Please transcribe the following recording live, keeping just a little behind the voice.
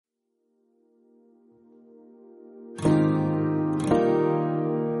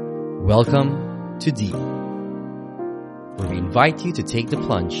Welcome to Deep, where we invite you to take the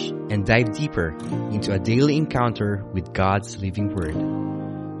plunge and dive deeper into a daily encounter with God's living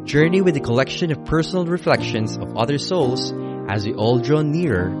Word. Journey with a collection of personal reflections of other souls as we all draw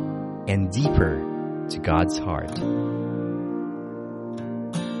nearer and deeper to God's heart.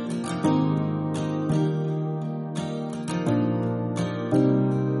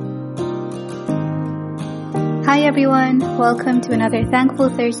 Hi everyone, welcome to another Thankful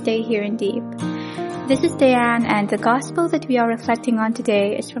Thursday here in Deep. This is Diane, and the Gospel that we are reflecting on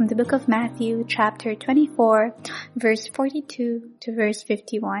today is from the book of Matthew, chapter 24, verse 42 to verse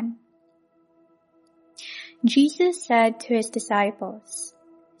 51. Jesus said to his disciples,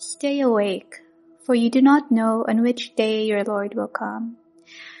 "Stay awake, for you do not know on which day your Lord will come.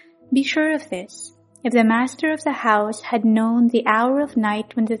 Be sure of this, if the master of the house had known the hour of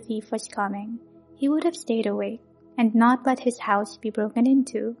night when the thief was coming, he would have stayed awake and not let his house be broken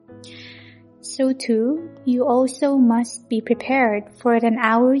into. So too, you also must be prepared, for at an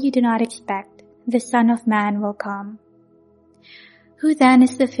hour you do not expect, the Son of Man will come. Who then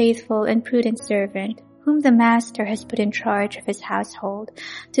is the faithful and prudent servant, whom the master has put in charge of his household,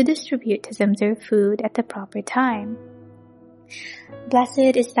 to distribute to them their food at the proper time?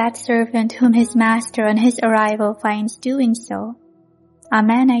 Blessed is that servant whom his master on his arrival finds doing so.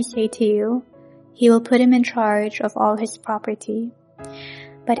 Amen, I say to you, he will put him in charge of all his property.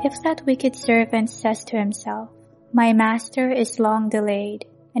 But if that wicked servant says to himself, 'My master is long delayed,'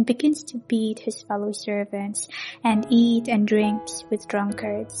 and begins to beat his fellow servants and eat and drinks with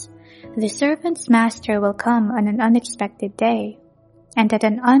drunkards, the servant's master will come on an unexpected day and at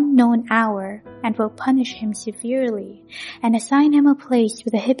an unknown hour, and will punish him severely and assign him a place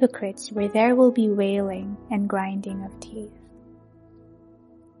with the hypocrites, where there will be wailing and grinding of teeth."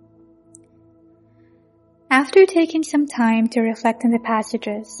 After taking some time to reflect on the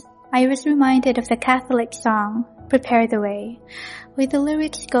passages, I was reminded of the Catholic song, "Prepare the Way," where the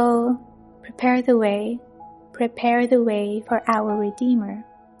lyrics go, prepare the way for our Redeemer.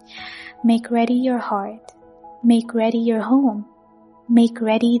 Make ready your heart, make ready your home, make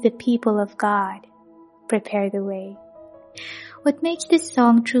ready the people of God, prepare the way. What makes this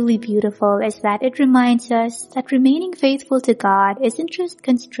song truly beautiful is that it reminds us that remaining faithful to God isn't just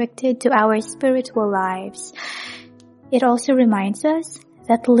constricted to our spiritual lives. It also reminds us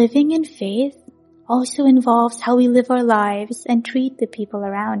that living in faith also involves how we live our lives and treat the people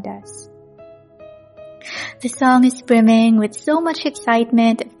around us. The song is brimming with so much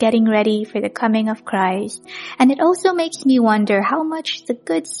excitement of getting ready for the coming of Christ, and it also makes me wonder how much the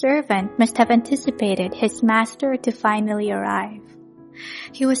good servant must have anticipated his master to finally arrive.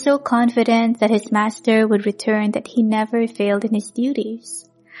 He was so confident that his master would return that he never failed in his duties.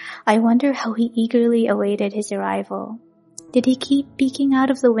 I wonder how he eagerly awaited his arrival. Did he keep peeking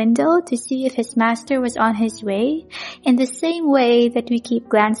out of the window to see if his master was on his way, in the same way that we keep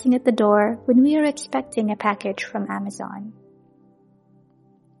glancing at the door when we are expecting a package from Amazon?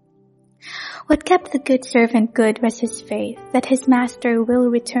 What kept the good servant good was his faith that his master will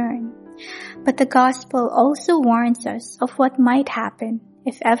return. But the gospel also warns us of what might happen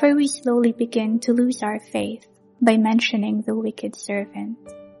if ever we slowly begin to lose our faith, by mentioning the wicked servant.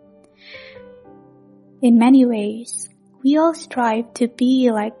 In many ways, we all strive to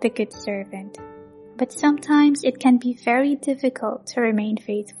be like the good servant, but sometimes it can be very difficult to remain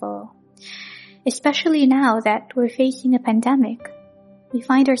faithful. Especially now that we're facing a pandemic, we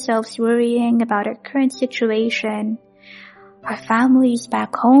find ourselves worrying about our current situation, our families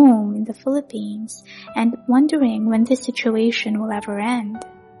back home in the Philippines, and wondering when this situation will ever end.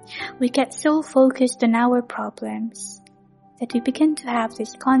 We get so focused on our problems that we begin to have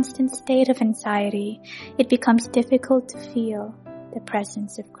this constant state of anxiety. It becomes difficult to feel the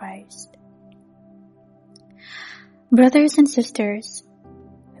presence of Christ. Brothers and sisters,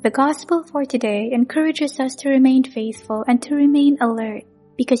 the gospel for today encourages us to remain faithful and to remain alert,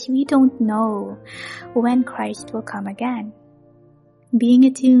 because we don't know when Christ will come again. Being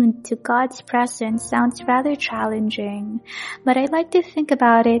attuned to God's presence sounds rather challenging, but I like to think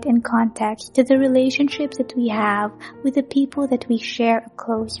about it in context to the relationships that we have with the people that we share a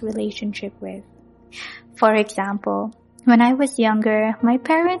close relationship with. For example, when I was younger, my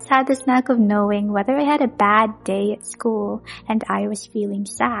parents had this knack of knowing whether I had a bad day at school and I was feeling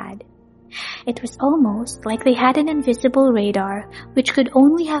sad. It was almost like they had an invisible radar, which could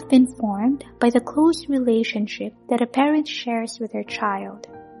only have been formed by the close relationship that a parent shares with their child.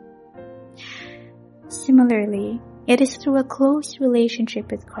 Similarly, it is through a close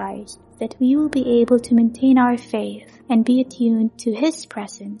relationship with Christ that we will be able to maintain our faith and be attuned to His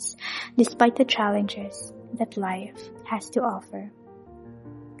presence despite the challenges that life has to offer.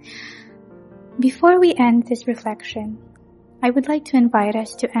 Before we end this reflection, I would like to invite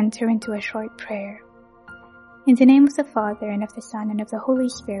us to enter into a short prayer. In the name of the Father, and of the Son, and of the Holy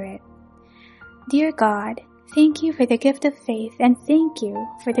Spirit. Dear God, thank you for the gift of faith, and thank you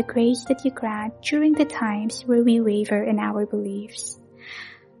for the grace that you grant during the times where we waver in our beliefs.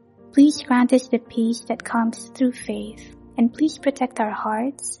 Please grant us the peace that comes through faith, and please protect our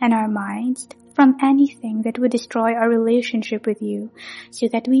hearts and our minds from anything that would destroy our relationship with you, so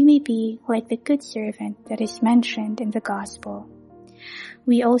that we may be like the good servant that is mentioned in the Gospel.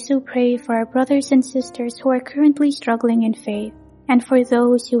 We also pray for our brothers and sisters who are currently struggling in faith, and for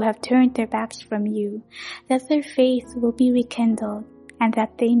those who have turned their backs from you, that their faith will be rekindled and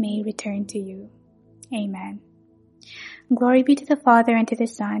that they may return to you. Amen. Glory be to the Father, and to the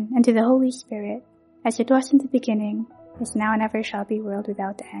Son, and to the Holy Spirit, as it was in the beginning, is now, and ever shall be, world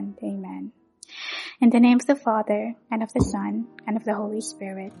without end. Amen. In the name of the Father, and of the Son, and of the Holy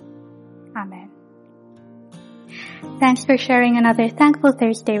Spirit. Amen. Thanks for sharing another Thankful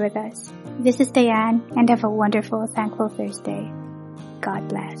Thursday with us. This is Diane, and have a wonderful Thankful Thursday. God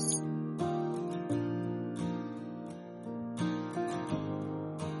bless.